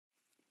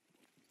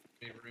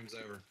Many rooms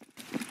over.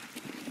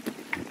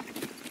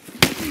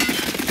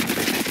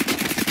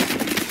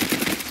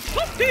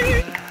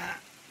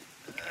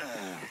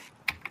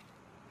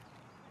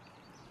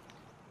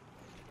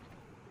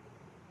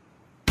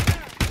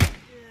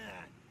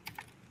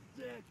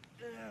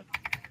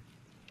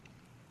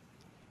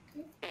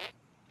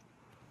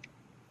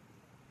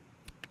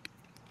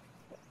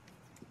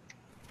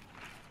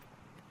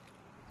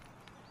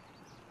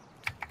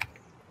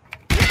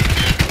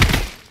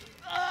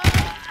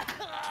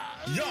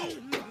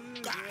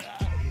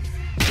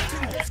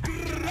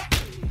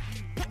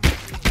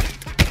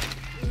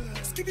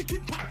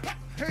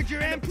 Heard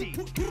you're empty.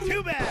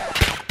 Too bad.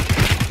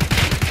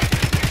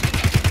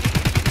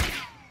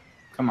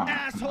 Come on,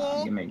 Asshole. come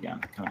on, give me a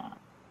gun. Come on.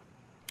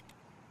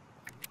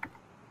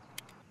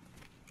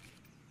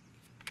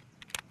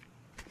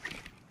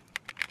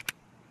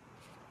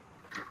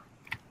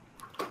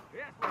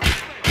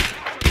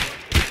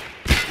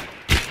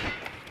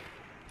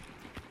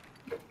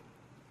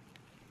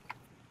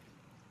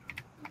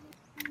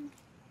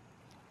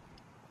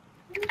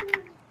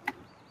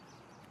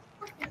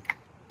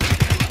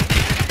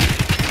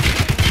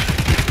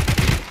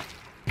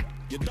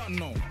 You don't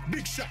know.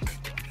 Big shock.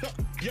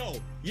 Yo,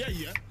 yeah.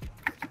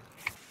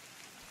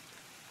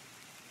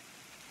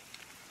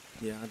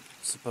 Yeah, I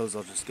suppose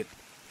I'll just get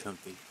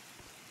comfy.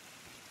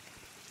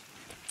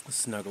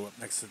 Snuggle up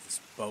next to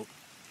this boat.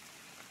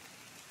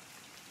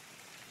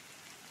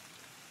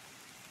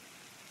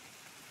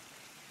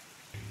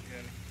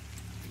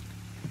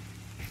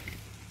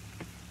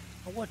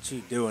 What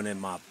you doing in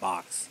my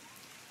box?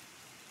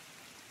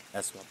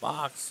 That's my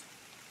box.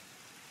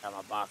 Got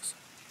my box.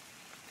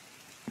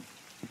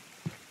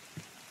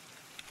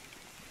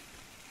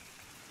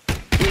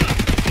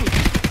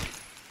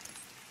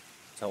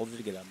 Told you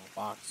to get out of my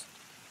box.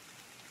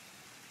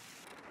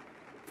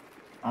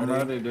 I'm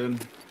ready,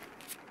 dude.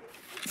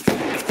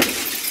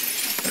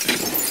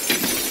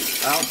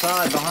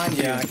 Outside, behind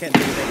you. Yeah, I can't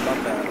do anything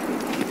about that.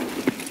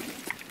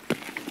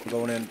 I'm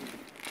going in.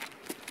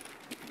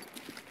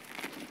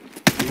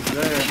 He's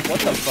there. What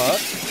the fuck?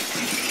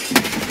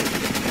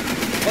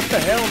 What the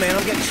hell, man?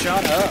 I'm getting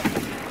shot up.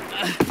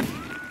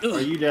 Are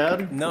you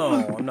dead?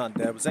 No, I'm not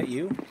dead. Was that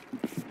you?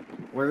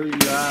 Where are you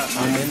at?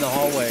 I'm in the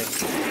hallway.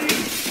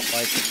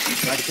 Like,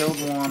 I killed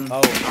one.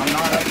 oh, I'm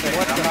not up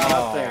there. I'm not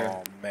up there.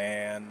 Oh,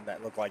 man.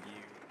 That looked like you.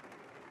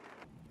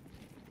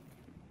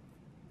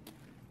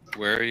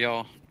 Where are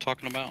y'all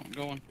talking about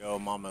going? Go,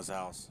 Mama's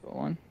house. Go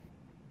on.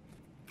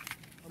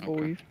 I Okay.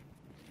 believe.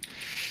 I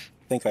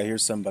think I hear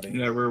somebody.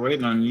 Yeah, we're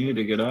waiting on you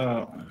to get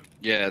out.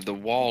 Yeah, the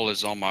wall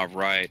is on my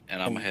right,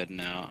 and I'm heading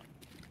out.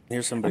 I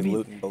hear somebody I mean,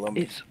 looting below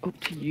me. It's up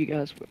to you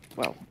guys.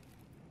 Well,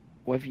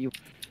 whether you're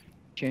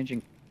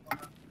changing,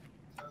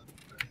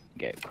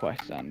 get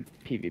quests and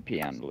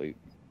PvP and loot.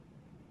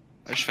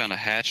 I just found a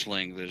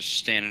hatchling that's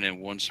standing in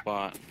one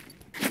spot.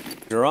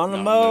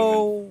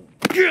 Geronimo!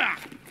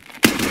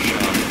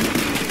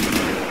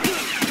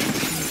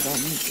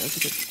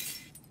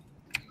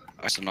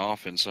 Icing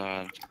off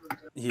inside.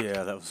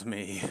 Yeah, that was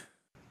me.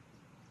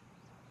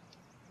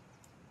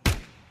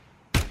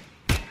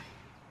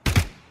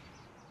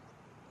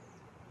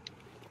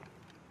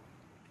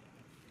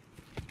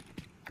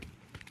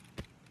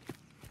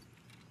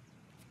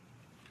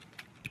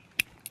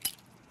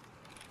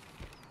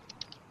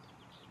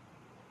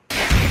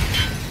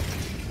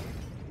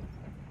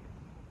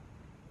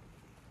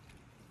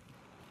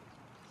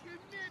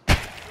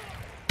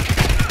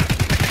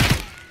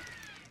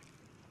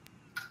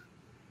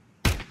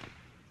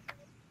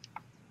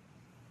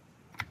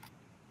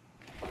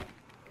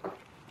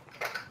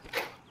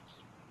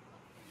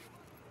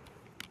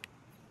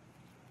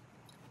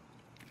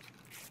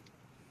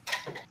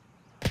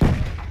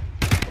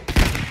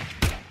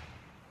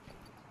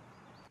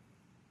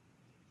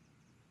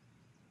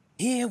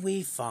 Here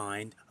we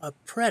find a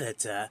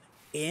predator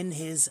in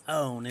his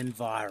own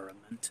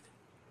environment,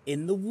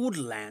 in the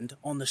woodland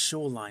on the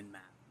shoreline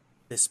map.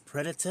 This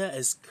predator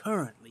is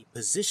currently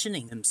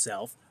positioning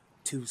himself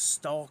to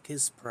stalk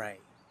his prey.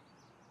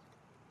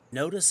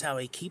 Notice how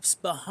he keeps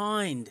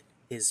behind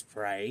his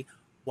prey,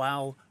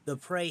 while the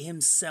prey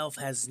himself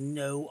has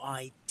no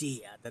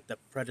idea that the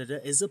predator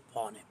is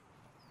upon him.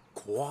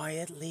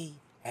 Quietly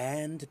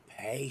and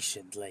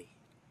patiently.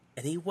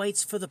 And he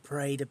waits for the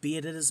prey to be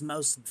at his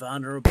most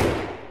vulnerable,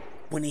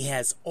 when he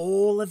has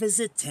all of his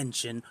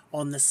attention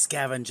on the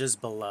scavengers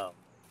below.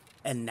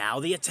 And now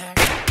the attack.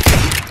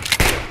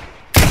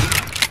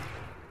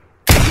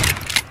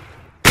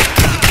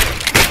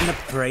 And the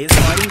prey is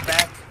fighting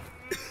back.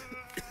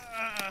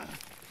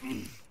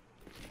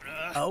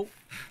 Oh,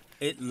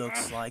 it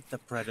looks like the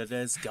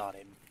predator's got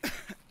him.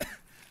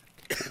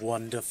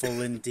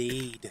 Wonderful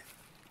indeed,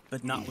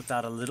 but not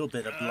without a little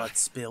bit of blood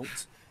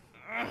spilt.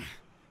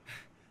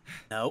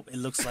 Nope, it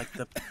looks like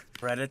the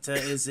predator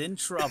is in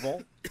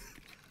trouble.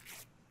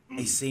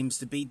 He seems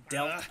to be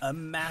dealt a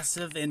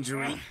massive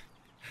injury.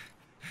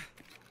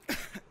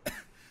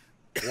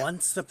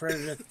 Once the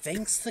predator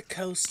thinks the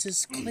coast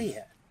is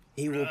clear,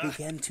 he will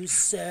begin to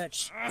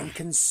search and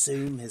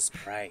consume his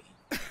prey.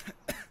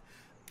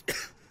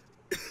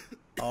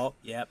 Oh,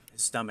 yep,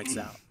 his stomach's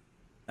out.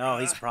 Oh,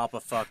 he's proper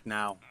fucked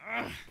now.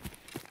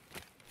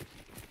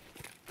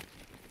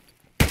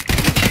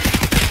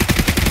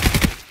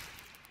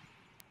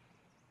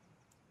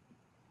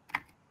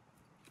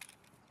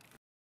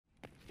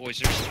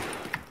 Boys,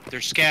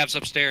 there's scabs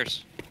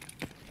upstairs.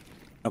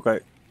 Okay,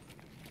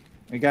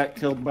 We got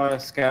killed by a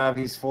scav.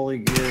 He's fully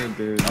geared,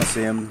 dude. I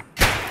see him.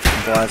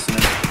 I'm blasting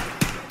him.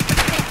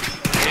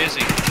 Where is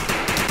he?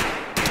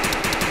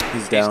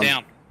 He's down. He's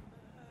down.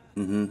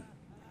 Mm-hmm.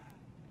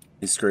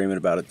 He's screaming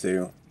about it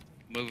too.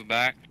 Moving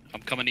back.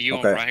 I'm coming to you.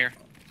 Okay. I'm right here.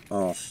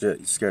 Oh shit,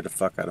 you scared the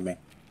fuck out of me.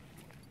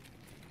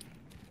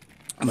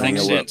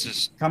 Makes heal up. sense.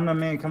 Is Come to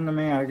me. Come to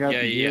me. I got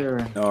Yeah, the yeah.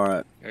 gear.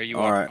 Alright, there you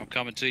All are. right. I'm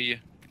coming to you.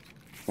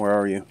 where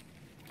are you?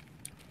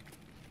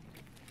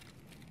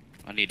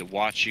 I need to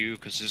watch you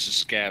because this is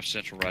Scav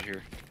Central right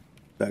here.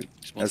 Back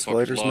These motherfuckers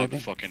escalators love maybe?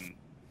 to fucking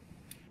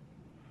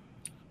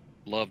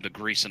love to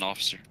grease an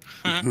officer.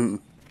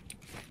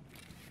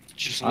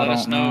 Just I let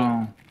us don't know.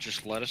 know.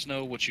 Just let us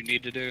know what you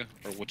need to do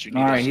or what you need.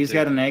 All right, us he's to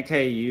got do. an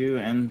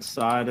AKU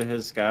inside of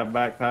his scav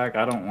backpack.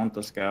 I don't want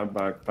the scav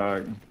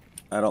backpack.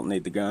 I don't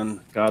need the gun.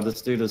 God,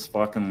 this dude is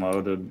fucking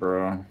loaded,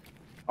 bro.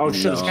 Oh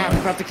shit, this No. guy's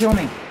about to kill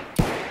me.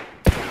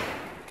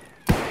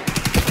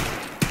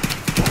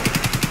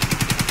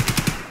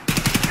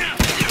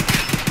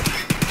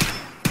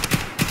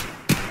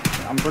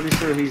 I'm pretty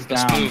sure he's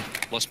Let's down.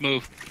 move. Let's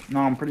move. No,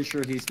 I'm pretty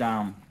sure he's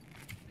down.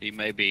 He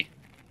may be.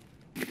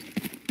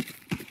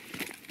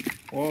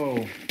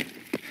 Whoa.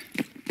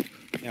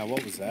 Yeah,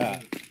 what was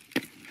that?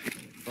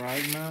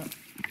 Fragment.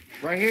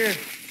 Right here.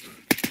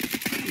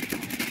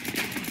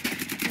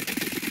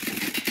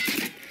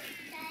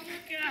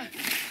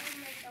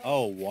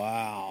 Oh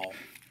wow.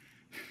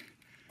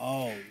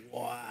 Oh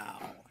wow.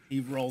 He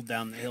rolled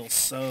down the hill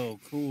so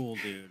cool,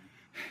 dude.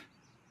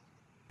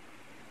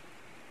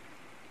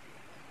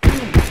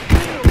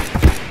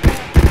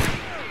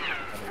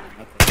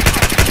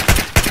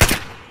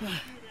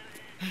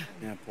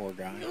 Yeah, poor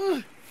guy.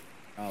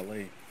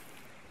 Golly.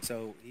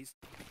 So he's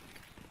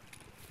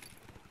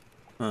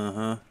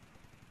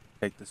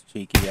take this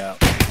cheeky out.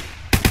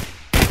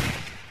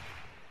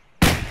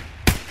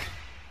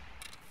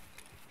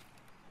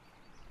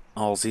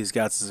 All he's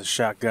got is a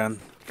shotgun.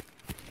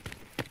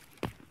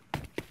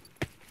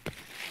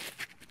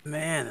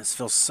 Man, this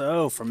feels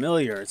so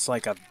familiar. It's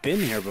like I've been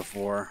here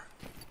before.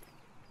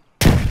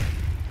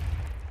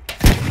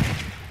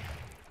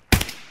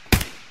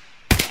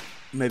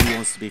 Maybe he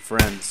wants to be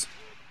friends.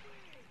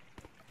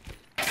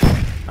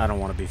 I don't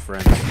want to be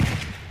friends.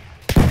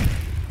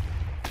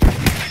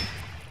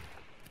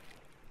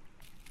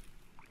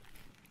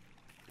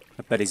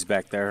 I bet he's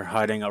back there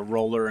hiding a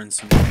roller and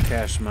some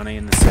cash money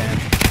in the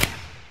sand.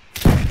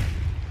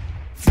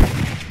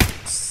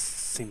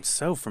 Seems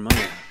so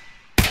familiar.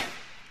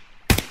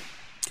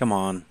 Come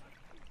on.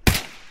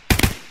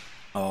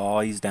 Oh,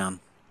 he's down.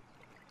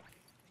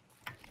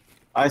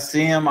 I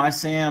see him. I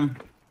see him.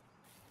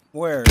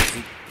 Where is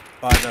he?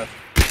 By the...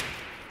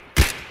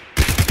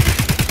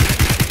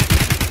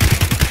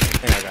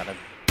 Hey, I got him.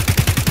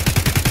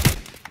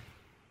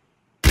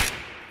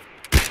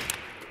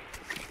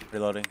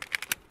 Reloading.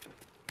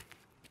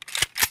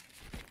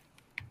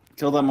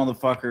 Kill that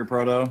motherfucker,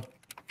 Proto.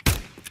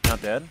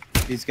 Not dead?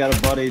 He's got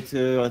a buddy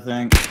too, I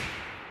think.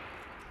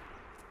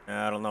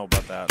 Yeah, I don't know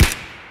about that.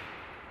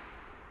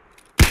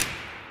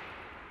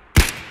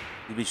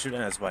 You'd be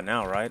shooting at us by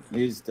now, right?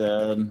 He's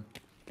dead.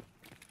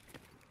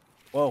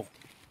 Whoa.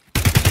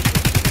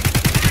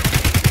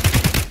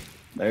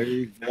 There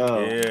you go.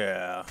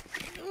 Yeah.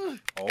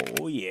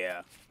 Oh,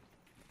 yeah.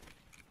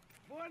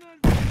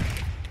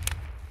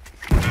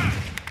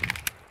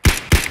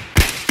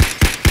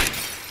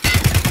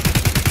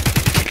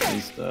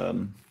 He's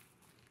dead.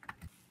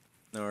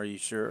 Are you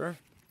sure?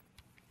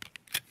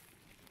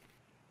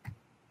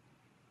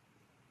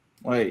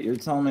 Wait, you're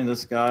telling me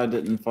this guy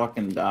didn't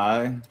fucking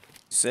die? You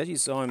said you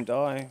saw him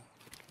die.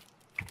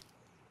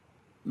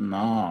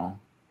 No.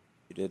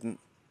 You didn't?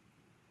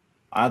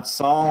 I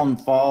saw him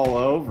fall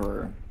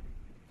over.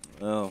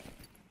 Oh.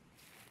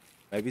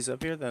 Maybe he's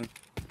up here then.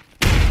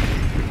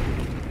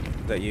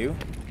 Is that you?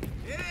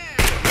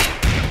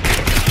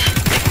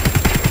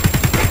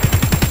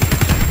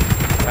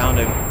 Found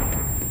him.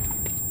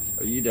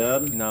 Are you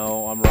dead?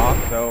 No, I'm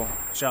rocked though.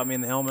 Shot me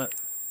in the helmet.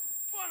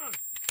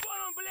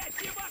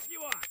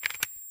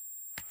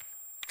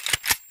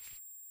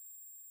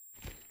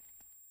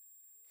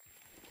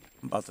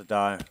 I'm about to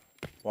die.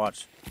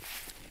 Watch.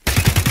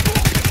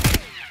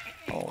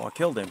 Oh, I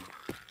killed him.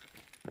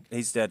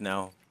 He's dead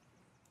now.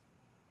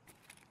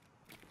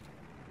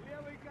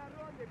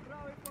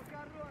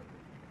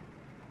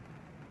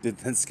 Did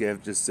that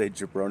scav just say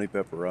jabroni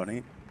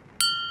pepperoni?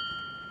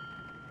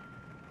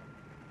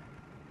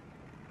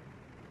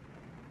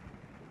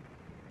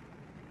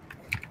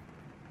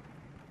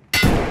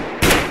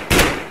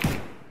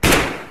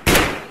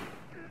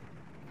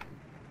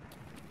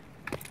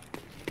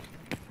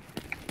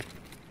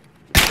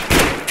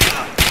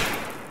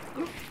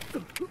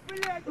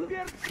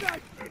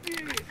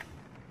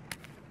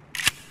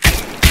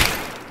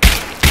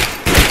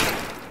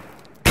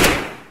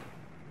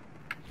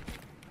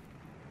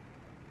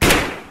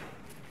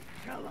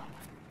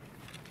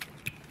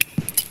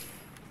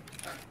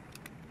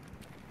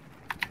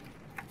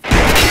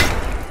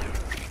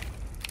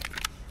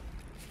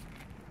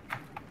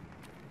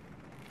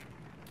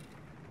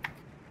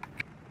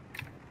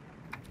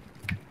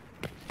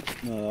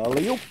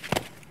 Alley-oop.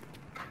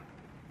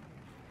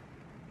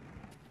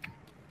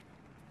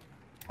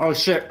 Oh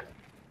shit.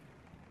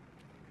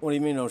 What do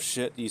you mean, oh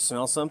shit? Do you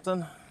smell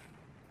something?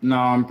 No,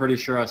 I'm pretty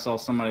sure I saw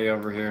somebody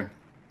over here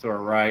to our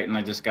right, and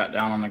I just got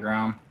down on the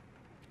ground.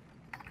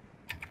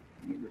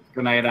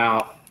 Grenade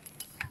out.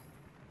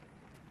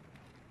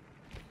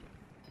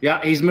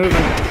 Yeah, he's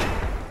moving.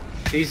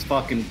 He's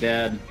fucking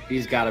dead.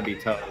 He's gotta be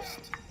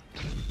toast.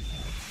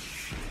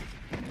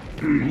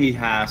 He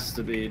has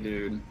to be,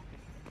 dude.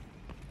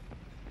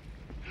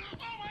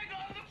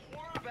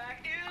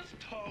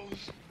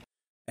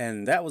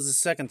 And that was the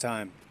second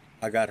time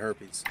I got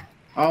herpes.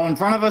 Oh, in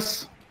front of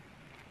us.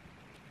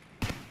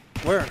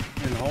 Where?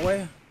 In the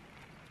hallway?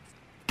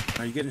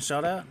 Are you getting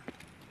shot at?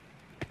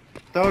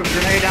 Throw a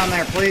grenade down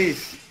there,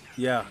 please.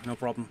 Yeah, no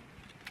problem.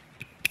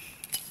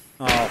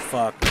 Oh,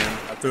 fuck, man.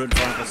 I threw it in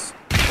front of us.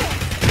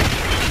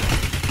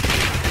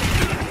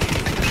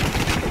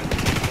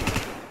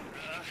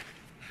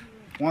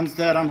 One's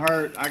dead, I'm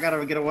hurt. I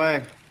gotta get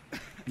away.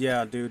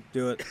 Yeah, dude,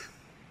 do it.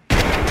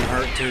 I'm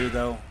hurt too,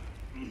 though.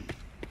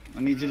 I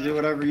need you to do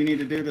whatever you need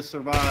to do to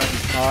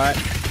survive. Alright.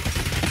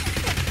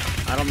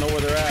 I don't know where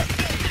they're at.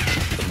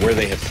 But where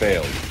they have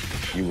failed,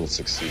 you will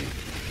succeed.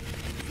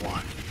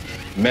 Why?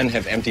 Men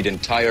have emptied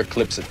entire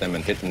clips at them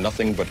and hit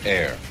nothing but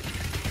air.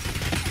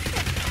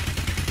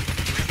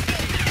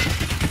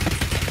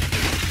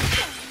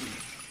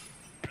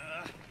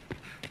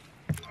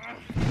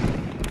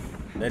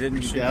 They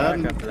didn't shoot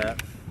back after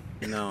that.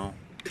 No.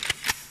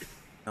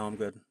 No, I'm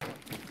good.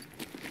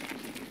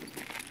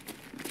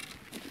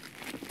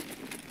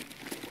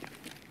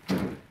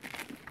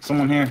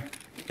 Someone here.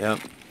 Yep.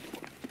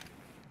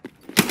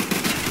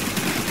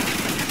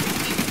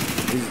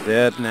 He's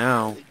dead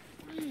now.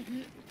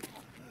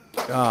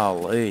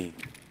 Golly.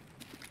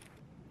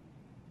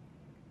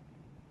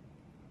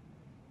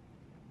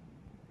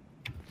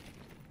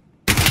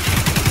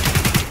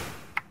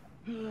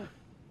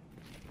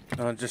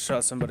 I just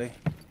shot somebody.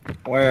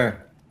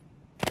 Where?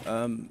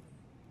 Behind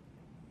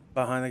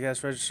the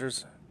gas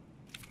registers.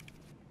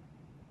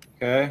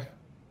 Okay.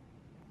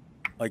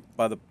 Like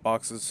by the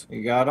boxes.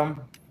 You got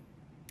him?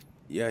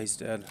 Yeah, he's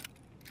dead.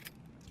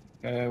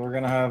 Okay, we're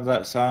gonna have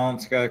that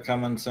silence guy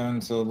coming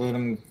soon, so loot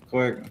him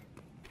quick.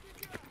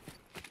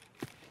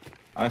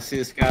 I see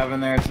a scav in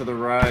there to the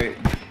right.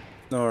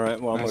 Alright,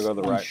 well, I'm gonna go to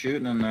the Someone right.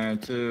 shooting in there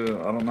too.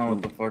 I don't know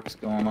what the fuck's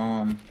going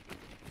on.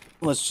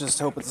 Let's just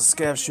hope it's a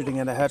scav shooting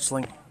at a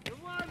hatchling.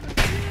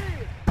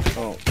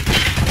 Oh.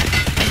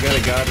 I got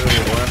a guy to the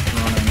left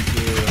running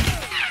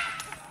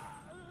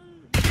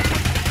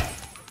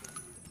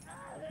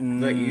too.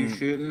 Is that you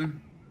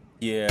shooting?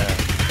 Yeah.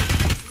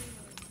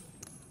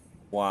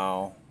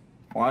 Wow.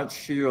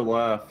 Watch to your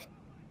left.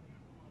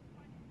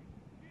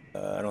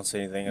 I don't see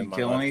anything in You my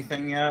kill left.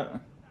 anything yet?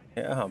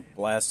 Yeah, I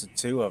blasted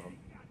 2 of them.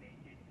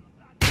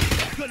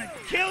 I'm gonna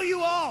kill you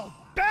all,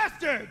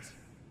 bastards!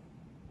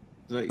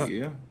 Is that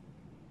you?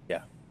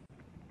 Yeah.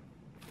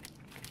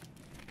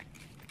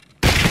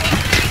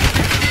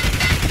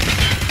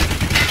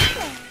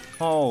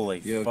 Holy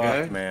You fuck,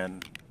 okay?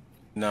 man.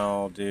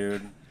 No,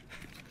 dude.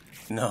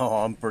 No,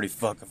 I'm pretty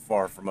fucking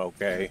far from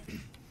okay.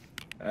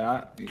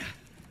 Yeah. You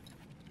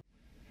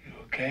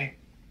okay?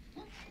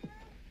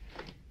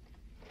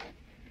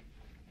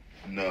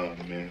 Nah,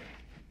 man.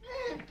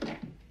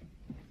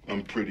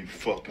 I'm pretty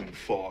fucking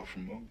far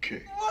from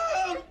okay.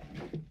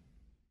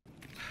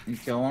 You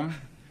kill him?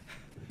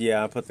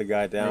 Yeah, I put the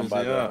guy down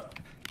Where's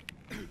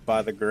he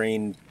by the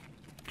green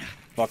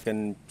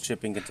fucking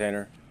shipping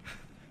container.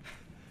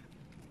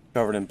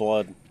 Covered in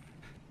blood.